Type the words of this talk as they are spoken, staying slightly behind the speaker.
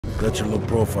Got your low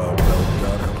profile, Bell.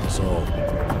 God help us all.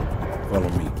 Follow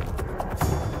me.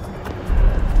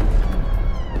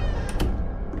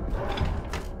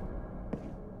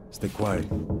 Stay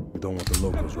quiet. We don't want the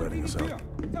locals ratting us out.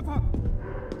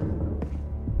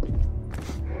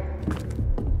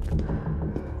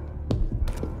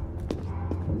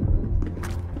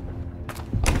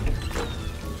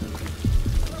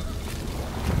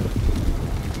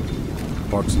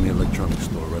 Park's in the electronics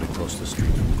store right across the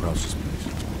street from Krause's place.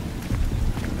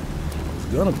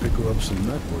 Was gonna pick her up some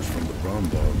necklace from the brown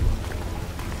bar, but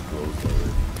closed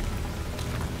already.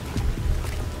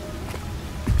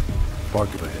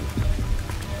 Park it ahead.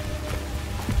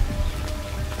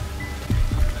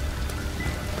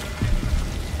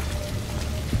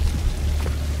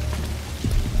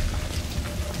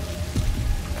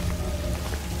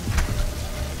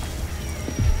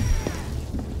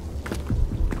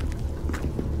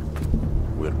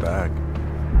 We're back.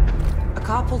 A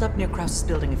car pulled up near Krause's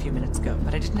building a few minutes ago,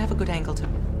 but I didn't have a good angle to...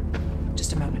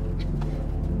 Just a moment.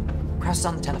 Krause is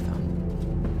on the telephone.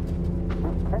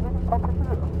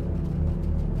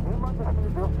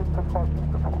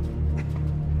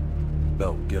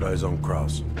 Bell, get eyes on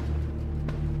Krause.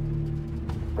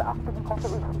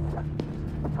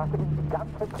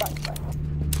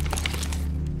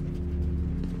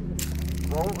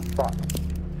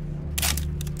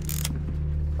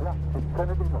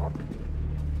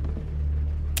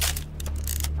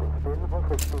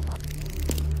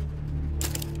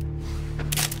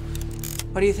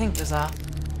 What do you think, Lazar?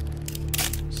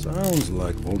 Sounds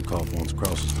like Volkov wants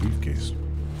Krause's briefcase.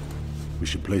 We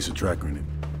should place a tracker in it.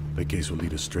 That case will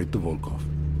lead us straight to Volkov.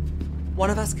 One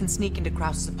of us can sneak into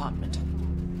Krause's apartment.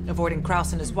 Avoiding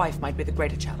Krause and his wife might be the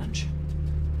greater challenge.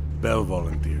 Bell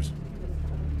volunteers.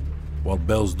 While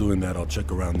Bell's doing that, I'll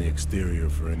check around the exterior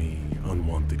for any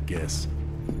unwanted guests.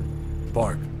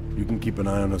 Park, you can keep an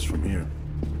eye on us from here.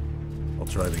 I'll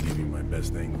try to give you my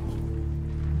best angles.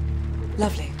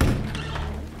 Lovely.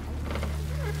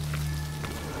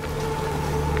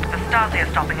 The Stasi are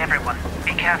stopping everyone.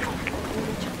 Be careful.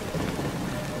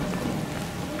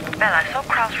 Bell, I saw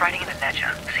Krause writing in a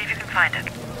ledger. See if you can find it.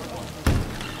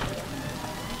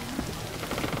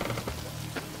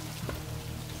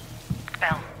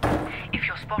 Bell, if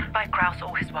you're spotted by Krause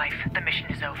or his wife, the mission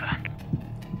is over.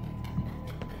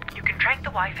 You can trank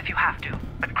the wife if you have to,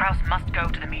 but Krause must go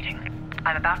to the meeting.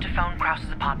 I'm about to phone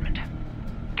Krause's apartment.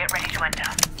 Get ready to enter.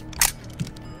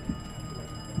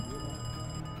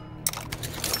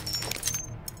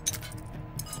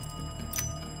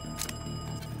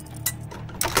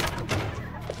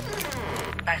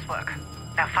 Nice work.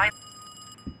 Now find...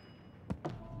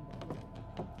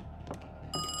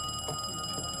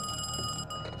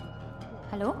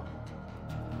 Hallo?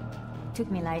 Tut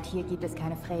mir leid, hier gibt es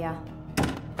keine Freya.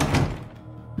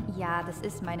 Ja, das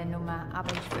ist meine Nummer,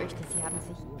 aber ich fürchte, Sie haben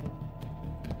sich...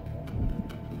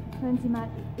 Hören Sie mal,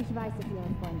 ich weiß, dass Ihre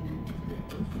Freundin ist.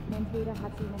 Entweder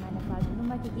hat sie Ihnen eine falsche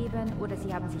Nummer gegeben oder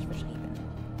Sie haben sich verschrieben.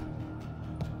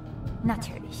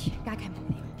 Natürlich, gar kein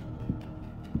Problem.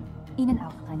 Ihnen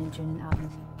auch einen schönen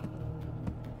Abend.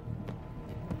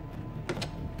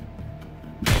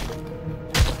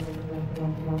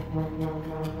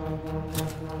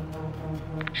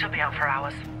 She'll be out for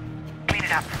hours. Clean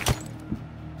it up.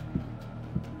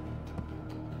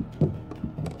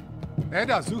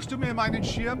 Edda, suchst du mir meinen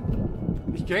Schirm?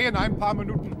 Ich gehe in ein paar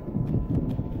Minuten.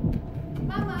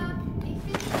 Mama, ich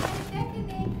finde meine Decke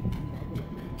nicht.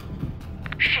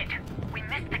 Shit, we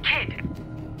missed the kid.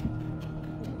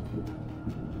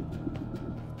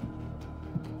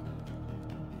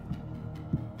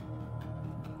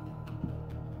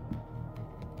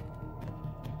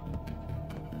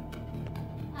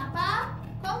 Papa,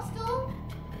 kommst du?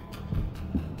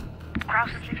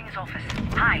 Krause is leaving his office.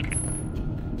 Hide.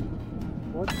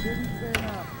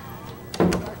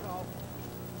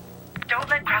 Don't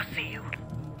let Krause see you.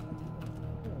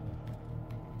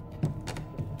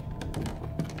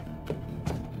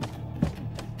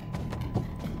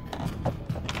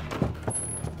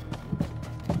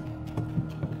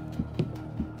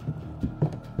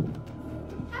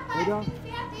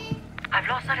 I've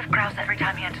lost sight of Krause every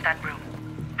time he enters that room.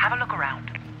 Have a look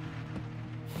around.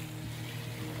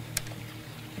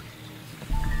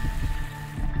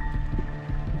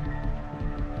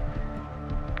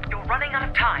 You're running out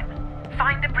of time.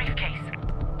 Find the briefcase.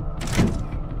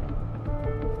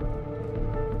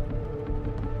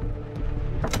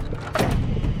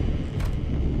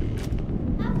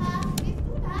 Papa, bist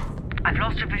du das? I've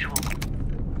lost your visual.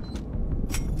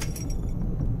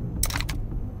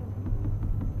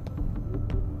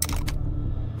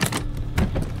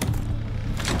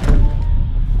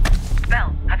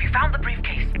 Bell, have you found the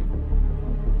briefcase?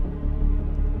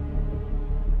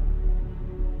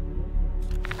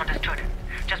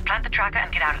 tracker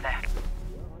and get out of there.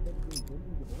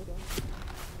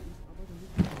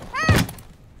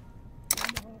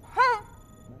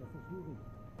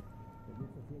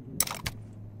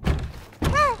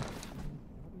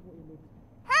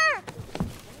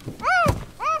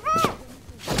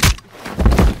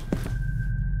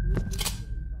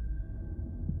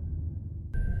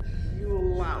 You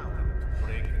allowed them to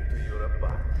break into your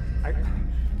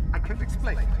apartment. I can't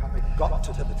explain how they got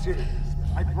to the materials.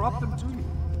 I brought them to you.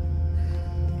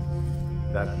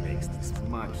 That makes this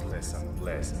much less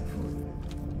unpleasant for you.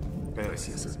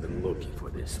 Perseus has been looking for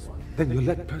this one. Then you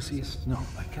let Perseus know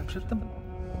I captured them?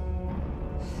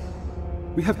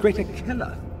 We have Greater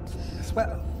Killer as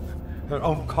well. Her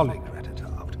own colleague read it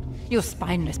out. You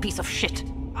spineless piece of shit.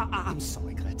 I'm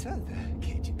sorry, Greta. The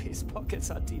KGB's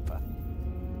pockets are deeper.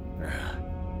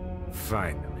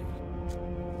 Finally.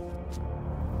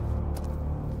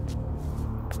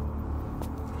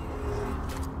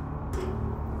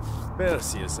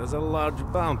 Perseus has a large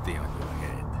bounty on your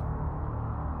head.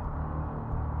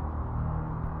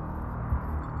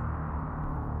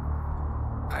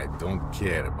 I don't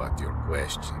care about your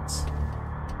questions.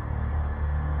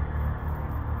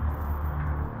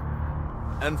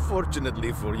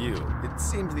 Unfortunately for you, it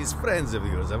seems these friends of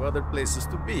yours have other places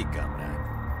to be, comrade.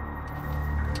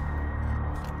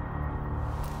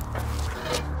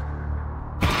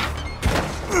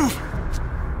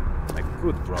 I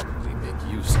could probably make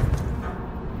use of you,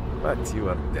 but you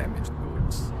are damaged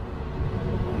goods.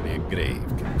 Only a grave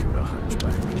can cure a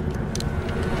hunchback.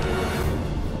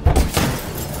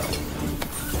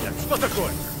 Что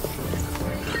такое?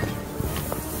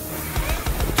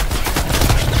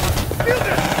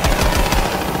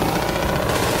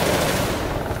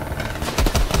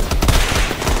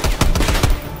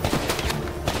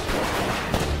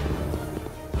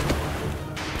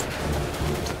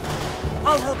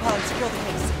 I'll help her and secure the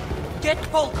case. Get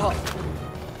Volkov!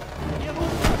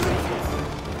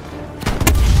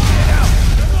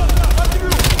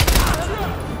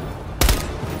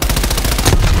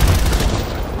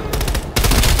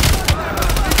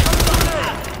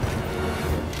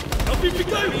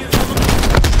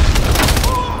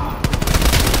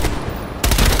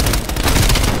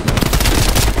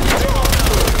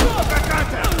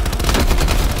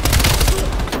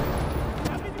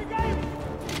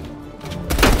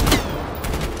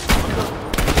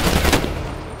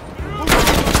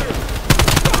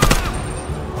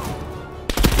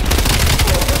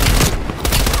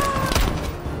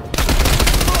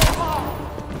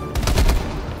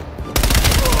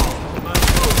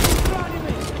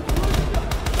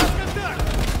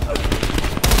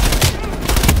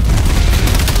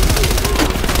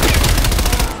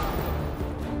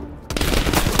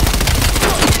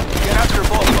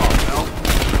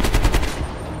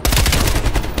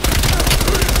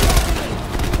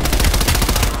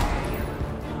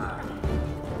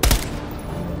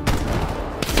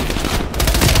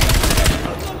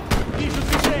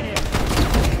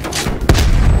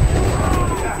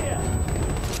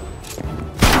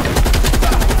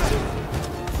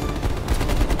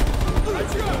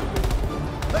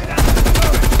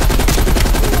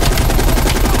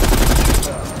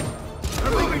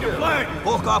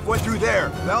 Volkov went through there.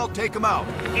 Bell, take him out.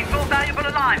 He's more valuable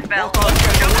alive, Bell.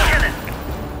 Volkov, Don't kill him.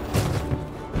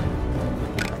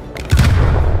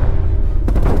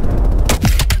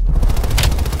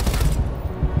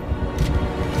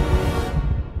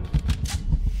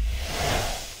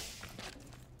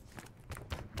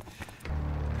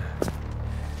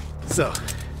 So,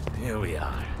 here we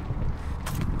are.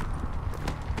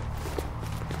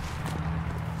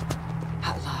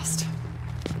 At last.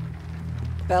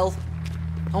 Bell,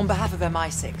 on behalf of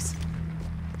MI6,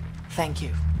 thank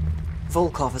you.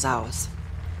 Volkov is ours.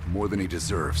 More than he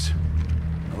deserves.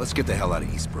 Now let's get the hell out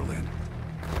of East Berlin.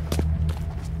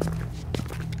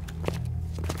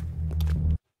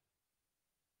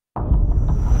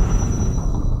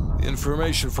 The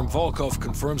information from Volkov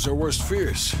confirms our worst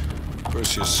fears.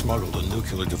 Perseus smuggled a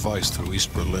nuclear device through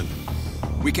East Berlin.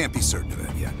 We can't be certain of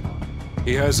that yet.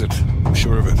 He has it. I'm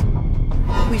sure of it.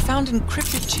 We found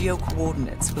encrypted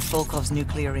geo-coordinates with Volkov's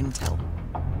nuclear intel.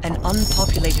 An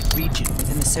unpopulated region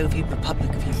within the Soviet Republic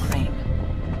of Ukraine.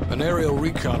 An aerial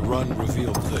recon run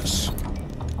revealed this.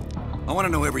 I want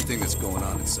to know everything that's going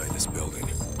on inside this building.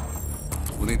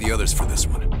 We'll need the others for this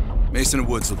one. Mason and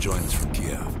Woods will join us from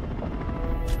Kiev.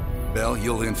 Bell,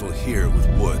 you'll infill here with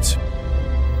Woods.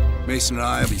 Mason and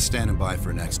I will be standing by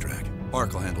for an extract.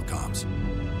 Park will handle comms.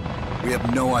 We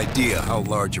have no idea how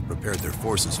large or prepared their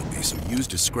forces will be, so use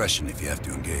discretion if you have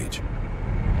to engage.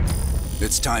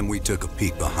 It's time we took a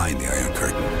peek behind the Iron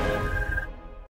Curtain.